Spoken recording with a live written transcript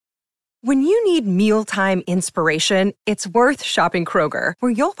When you need mealtime inspiration, it's worth shopping Kroger,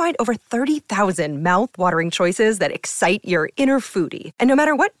 where you'll find over 30,000 mouth-watering choices that excite your inner foodie. And no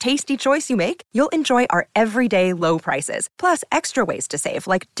matter what tasty choice you make, you'll enjoy our everyday low prices, plus extra ways to save,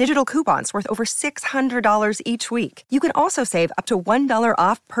 like digital coupons worth over $600 each week. You can also save up to $1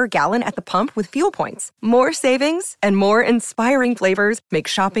 off per gallon at the pump with fuel points. More savings and more inspiring flavors make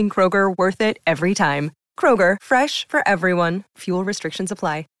shopping Kroger worth it every time. Kroger, fresh for everyone. Fuel restrictions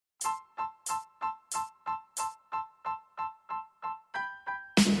apply.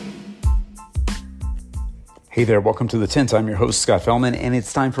 Hey there, welcome to The Tint. I'm your host, Scott Fellman, and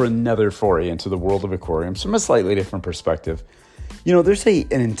it's time for another foray into the world of aquariums from a slightly different perspective. You know, there's an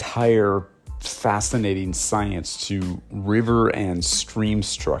entire fascinating science to river and stream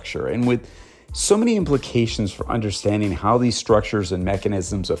structure, and with so many implications for understanding how these structures and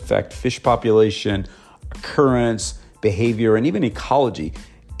mechanisms affect fish population, occurrence, behavior, and even ecology,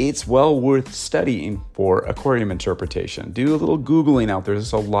 it's well worth studying for aquarium interpretation. Do a little Googling out there.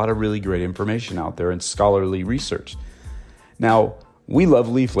 There's a lot of really great information out there and scholarly research. Now, we love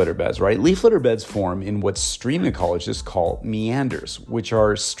leaf litter beds, right? Leaf litter beds form in what stream ecologists call meanders, which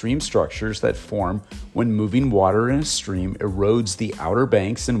are stream structures that form when moving water in a stream erodes the outer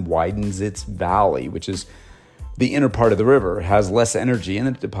banks and widens its valley, which is the inner part of the river, has less energy and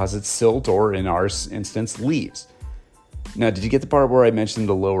it deposits silt or, in our instance, leaves. Now, did you get the part where I mentioned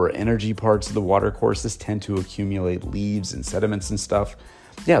the lower energy parts of the watercourses tend to accumulate leaves and sediments and stuff?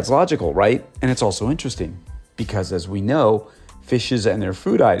 Yeah, it's logical, right? And it's also interesting because, as we know, fishes and their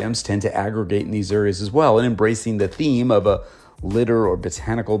food items tend to aggregate in these areas as well. And embracing the theme of a litter or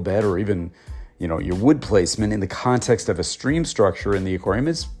botanical bed or even, your wood placement in the context of a stream structure in the aquarium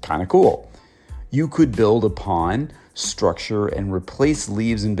is kind of cool. You could build upon structure and replace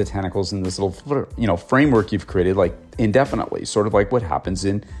leaves and botanicals in this little, framework you've created like indefinitely, sort of like what happens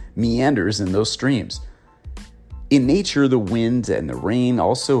in meanders in those streams. In nature, the wind and the rain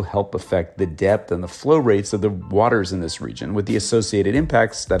also help affect the depth and the flow rates of the waters in this region, with the associated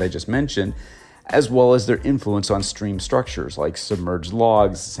impacts that I just mentioned, as well as their influence on stream structures like submerged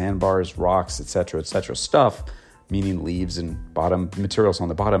logs, sandbars, rocks, etc., stuff, meaning leaves and bottom materials on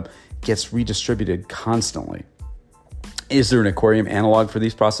the bottom, gets redistributed constantly. Is there an aquarium analog for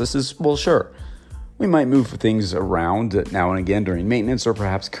these processes? Well, sure. We might move things around now and again during maintenance, or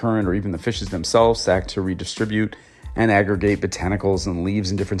perhaps current or even the fishes themselves act to redistribute and aggregate botanicals and leaves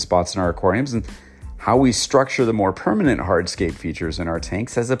in different spots in our aquariums. And how we structure the more permanent hardscape features in our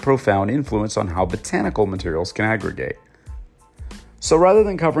tanks has a profound influence on how botanical materials can aggregate. So rather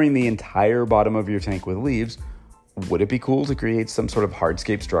than covering the entire bottom of your tank with leaves, would it be cool to create some sort of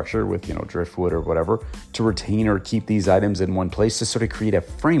hardscape structure with, driftwood or whatever to retain or keep these items in one place to sort of create a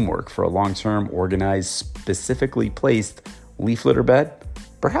framework for a long-term, organized, specifically placed leaf litter bed?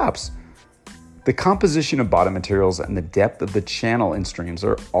 Perhaps. The composition of bottom materials and the depth of the channel in streams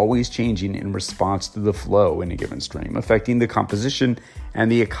are always changing in response to the flow in a given stream, affecting the composition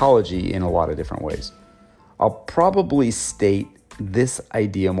and the ecology in a lot of different ways. I'll probably state this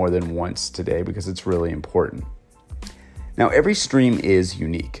idea more than once today because it's really important. Now, every stream is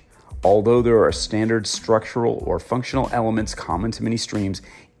unique. Although there are standard structural or functional elements common to many streams,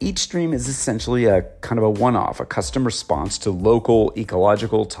 each stream is essentially a kind of a one-off, a custom response to local,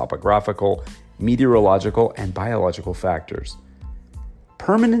 ecological, topographical, meteorological, and biological factors.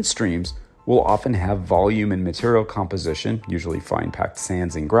 Permanent streams will often have volume and material composition, usually fine-packed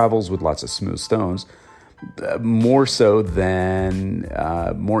sands and gravels with lots of smooth stones, more so than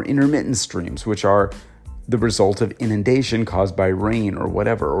more intermittent streams, which are the result of inundation caused by rain or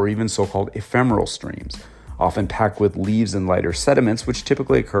whatever, or even so-called ephemeral streams, often packed with leaves and lighter sediments, which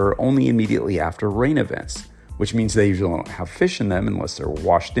typically occur only immediately after rain events, which means they usually don't have fish in them unless they're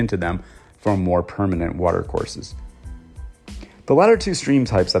washed into them from more permanent watercourses. The latter two stream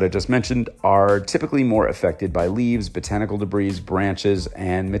types that I just mentioned are typically more affected by leaves, botanical debris, branches,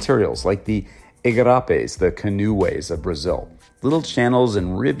 and materials like the igarapes, the canoeways of Brazil, little channels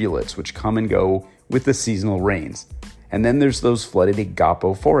and rivulets which come and go with the seasonal rains. And then there's those flooded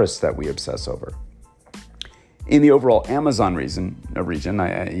agapo forests that we obsess over. In the overall Amazon region,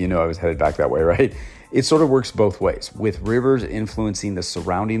 I was headed back that way, right? It sort of works both ways, with rivers influencing the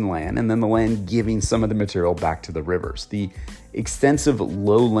surrounding land and then the land giving some of the material back to the rivers. The extensive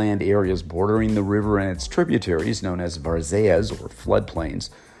lowland areas bordering the river and its tributaries, known as varzeas or floodplains,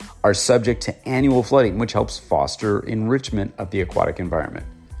 are subject to annual flooding, which helps foster enrichment of the aquatic environment.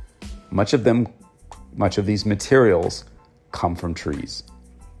 Much of these materials come from trees.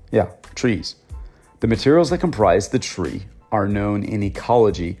 Trees. The materials that comprise the tree are known in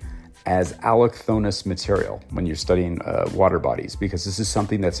ecology as allochthonous material when you're studying water bodies, because this is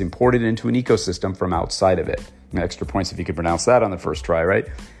something that's imported into an ecosystem from outside of it. Extra points if you could pronounce that on the first try, right?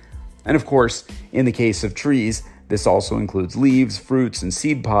 And of course, in the case of trees, this also includes leaves, fruits, and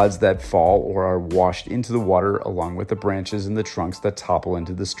seed pods that fall or are washed into the water along with the branches and the trunks that topple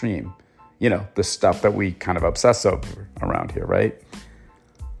into the stream. You know, the stuff that we kind of obsess over around here, right?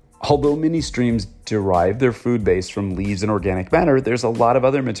 Although many streams derive their food base from leaves and organic matter, there's a lot of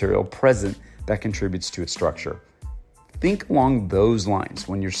other material present that contributes to its structure. Think along those lines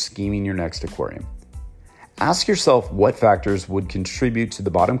when you're scheming your next aquarium. Ask yourself what factors would contribute to the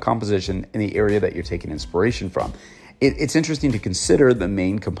bottom composition in the area that you're taking inspiration from. It's interesting to consider the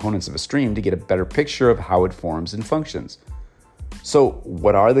main components of a stream to get a better picture of how it forms and functions. So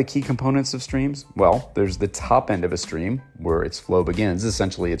what are the key components of streams? Well, there's the top end of a stream where its flow begins,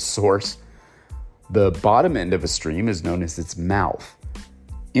 essentially its source. The bottom end of a stream is known as its mouth.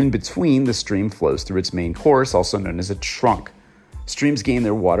 In between, the stream flows through its main course, also known as a trunk. Streams gain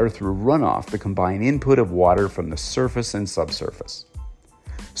their water through runoff, the combined input of water from the surface and subsurface.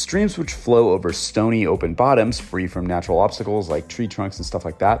 Streams which flow over stony open bottoms, free from natural obstacles like tree trunks and stuff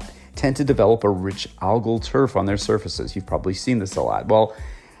like that, tend to develop a rich algal turf on their surfaces. You've probably seen this a lot. Well,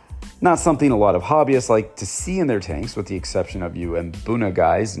 not something a lot of hobbyists like to see in their tanks, with the exception of you and Mbuna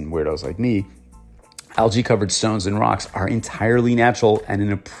guys and weirdos like me. Algae-covered stones and rocks are entirely natural and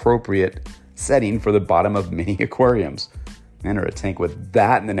an appropriate setting for the bottom of many aquariums. Enter a tank with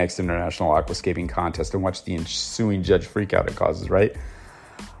that in the next International Aquascaping Contest and watch the ensuing judge freakout it causes, right?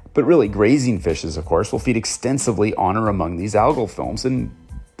 But really, grazing fishes, of course, will feed extensively on or among these algal films, and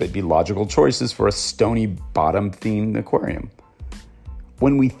they'd be logical choices for a stony bottom-themed aquarium.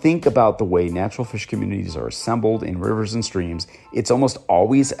 When we think about the way natural fish communities are assembled in rivers and streams, it's almost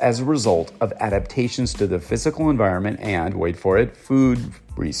always as a result of adaptations to the physical environment and, wait for it, food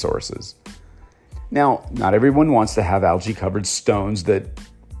resources. Now, not everyone wants to have algae-covered stones that,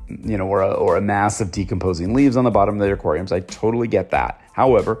 or a mass of decomposing leaves on the bottom of their aquariums. I totally get that.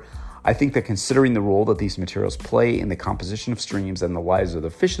 However, I think that considering the role that these materials play in the composition of streams and the lives of the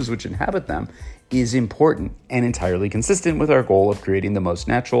fishes which inhabit them is important and entirely consistent with our goal of creating the most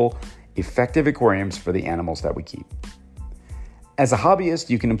natural, effective aquariums for the animals that we keep. As a hobbyist,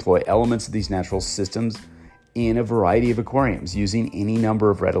 you can employ elements of these natural systems in a variety of aquariums using any number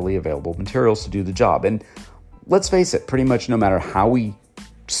of readily available materials to do the job. And let's face it, pretty much no matter how we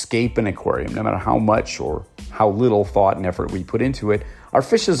scape an aquarium, no matter how much or how little thought and effort we put into it, our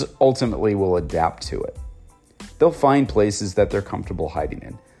fishes ultimately will adapt to it. They'll find places that they're comfortable hiding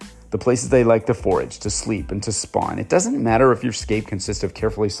in, the places they like to forage, to sleep, and to spawn. It doesn't matter if your scape consists of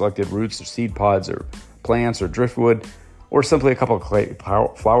carefully selected roots or seed pods or plants or driftwood, or simply a couple of clay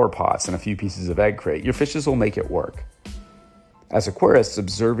flower pots and a few pieces of egg crate. Your fishes will make it work. As aquarists,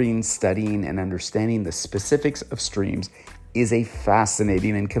 observing, studying, and understanding the specifics of streams is a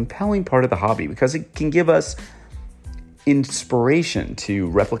fascinating and compelling part of the hobby because it can give us inspiration to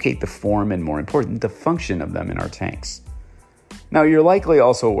replicate the form and, more important, the function of them in our tanks. Now, you're likely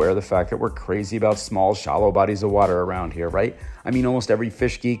also aware of the fact that we're crazy about small, shallow bodies of water around here, right? I mean, almost every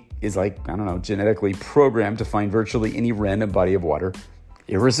fish geek is genetically programmed to find virtually any random body of water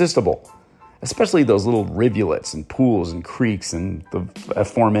irresistible, especially those little rivulets and pools and creeks and the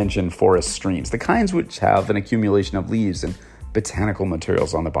aforementioned forest streams, the kinds which have an accumulation of leaves and botanical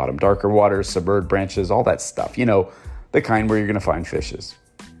materials on the bottom, darker waters, submerged branches, all that stuff, the kind where you're going to find fishes.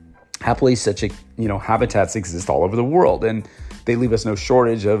 Happily, such habitats exist all over the world, and they leave us no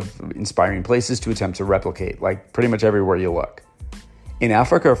shortage of inspiring places to attempt to replicate, like pretty much everywhere you look. In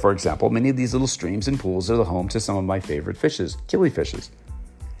Africa, for example, many of these little streams and pools are the home to some of my favorite fishes, killifishes.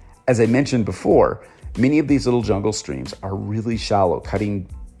 As I mentioned before, many of these little jungle streams are really shallow, cutting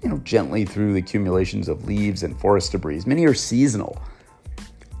gently through the accumulations of leaves and forest debris. Many are seasonal.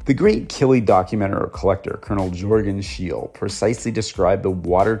 The great killie documenter or collector, Colonel Jorgen Scheel, precisely described the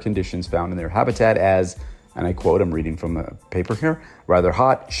water conditions found in their habitat as, and I quote, I'm reading from the paper here, rather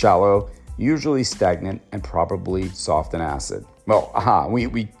hot, shallow, usually stagnant, and probably soft and acid. Well,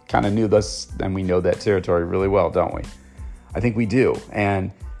 we kind of knew this, and we know that territory really well, don't we? I think we do,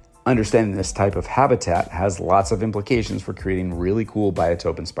 and understanding this type of habitat has lots of implications for creating really cool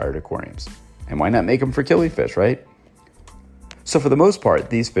biotope-inspired aquariums. And why not make them for killifish, right? So for the most part,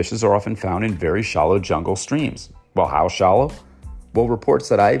 these fishes are often found in very shallow jungle streams. Well, how shallow? Well, reports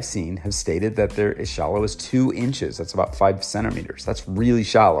that I've seen have stated that they're as shallow as 2 inches. That's about 5 centimeters. That's really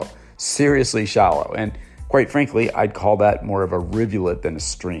shallow, seriously shallow. And quite frankly, I'd call that more of a rivulet than a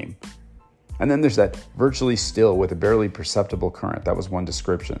stream. And then there's that virtually still with a barely perceptible current. That was one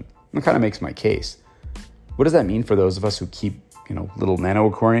description. It kind of makes my case. What does that mean for those of us who keep, little nano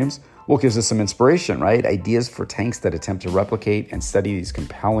aquariums? What gives us some inspiration, right? Ideas for tanks that attempt to replicate and study these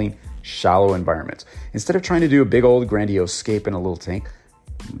compelling, shallow environments. Instead of trying to do a big old grandiose scape in a little tank,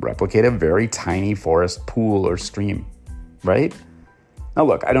 replicate a very tiny forest, pool, or stream, right? Now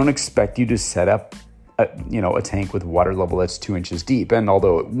look, I don't expect you to set up a tank with water level that's 2 inches deep. And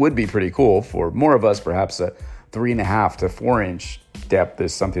although it would be pretty cool for more of us, perhaps a 3.5 to 4 inch depth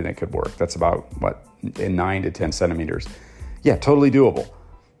is something that could work. That's about 9 to 10 centimeters. Yeah, totally doable.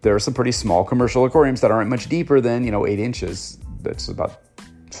 There are some pretty small commercial aquariums that aren't much deeper than 8 inches. That's about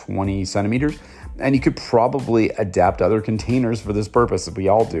 20 centimeters. And you could probably adapt other containers for this purpose, as we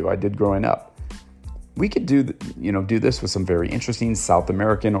all do. I did growing up. We could do this with some very interesting South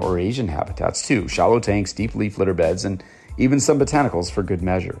American or Asian habitats too. Shallow tanks, deep leaf litter beds, and even some botanicals for good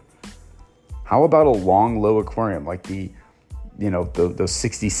measure. How about a long, low aquarium like those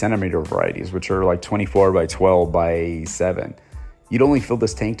 60 centimeter varieties, which are like 24 by 12 by 7? You'd only fill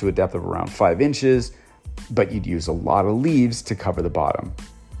this tank to a depth of around 5 inches, but you'd use a lot of leaves to cover the bottom.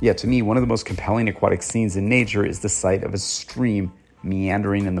 Yeah, to me, one of the most compelling aquatic scenes in nature is the sight of a stream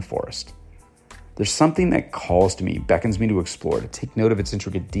meandering in the forest. There's something that calls to me, beckons me to explore, to take note of its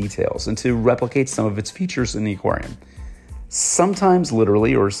intricate details, and to replicate some of its features in the aquarium. Sometimes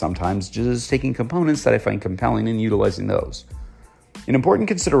literally, or sometimes just taking components that I find compelling and utilizing those. An important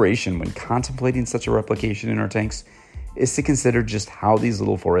consideration when contemplating such a replication in our tanks is to consider just how these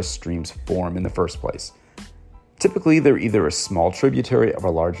little forest streams form in the first place. Typically, they're either a small tributary of a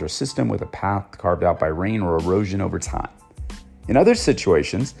larger system with a path carved out by rain or erosion over time. In other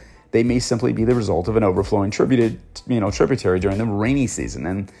situations, they may simply be the result of an overflowing tributary during the rainy season.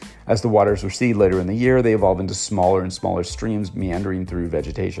 And as the waters recede later in the year, they evolve into smaller and smaller streams meandering through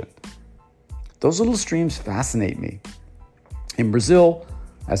vegetation. Those little streams fascinate me. In Brazil,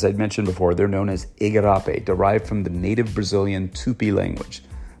 as I'd mentioned before, they're known as igarape, derived from the native Brazilian Tupi language.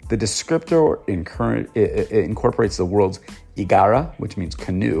 The descriptor incorporates the words igara, which means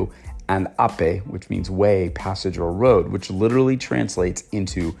canoe, and ape, which means way, passage, or road, which literally translates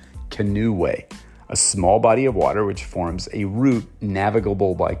into canoe way, a small body of water which forms a route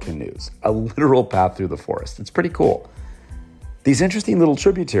navigable by canoes, a literal path through the forest. It's pretty cool. These interesting little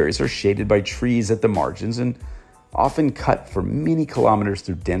tributaries are shaded by trees at the margins and often cut for many kilometers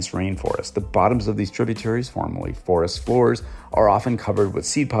through dense rainforest. The bottoms of these tributaries, formerly forest floors, are often covered with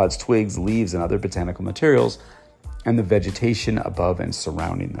seed pods, twigs, leaves, and other botanical materials, and the vegetation above and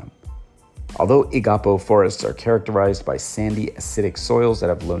surrounding them. Although Igapo forests are characterized by sandy, acidic soils that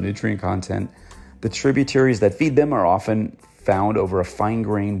have low nutrient content, the tributaries that feed them are often found over a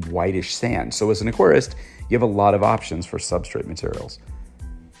fine-grained, whitish sand. So as an aquarist, you have a lot of options for substrate materials.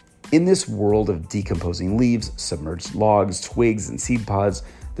 In this world of decomposing leaves, submerged logs, twigs, and seed pods,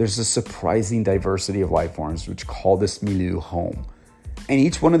 there's a surprising diversity of life forms which call this milieu home. And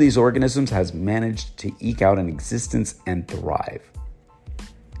each one of these organisms has managed to eke out an existence and thrive.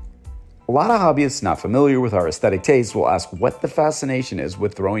 A lot of hobbyists not familiar with our aesthetic tastes will ask what the fascination is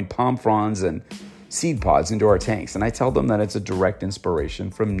with throwing palm fronds and seed pods into our tanks, and I tell them that it's a direct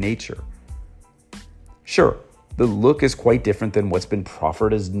inspiration from nature. Sure, the look is quite different than what's been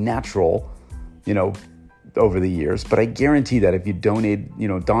proffered as natural, over the years, but I guarantee that if you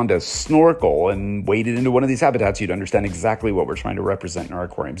donned a snorkel and waded into one of these habitats, you'd understand exactly what we're trying to represent in our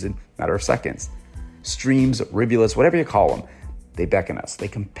aquariums in a matter of seconds. Streams, rivulets, whatever you call them, they beckon us, they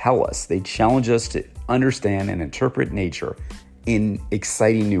compel us, they challenge us to understand and interpret nature in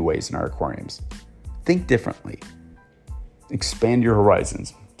exciting new ways in our aquariums. Think differently. Expand your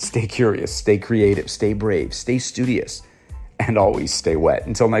horizons. Stay curious, stay creative, stay brave, stay studious, and always stay wet.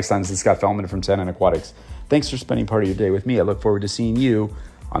 Until next time, this is Scott Fellman from Tenon Aquatics. Thanks for spending part of your day with me. I look forward to seeing you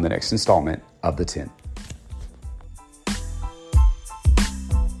on the next installment of The Tint.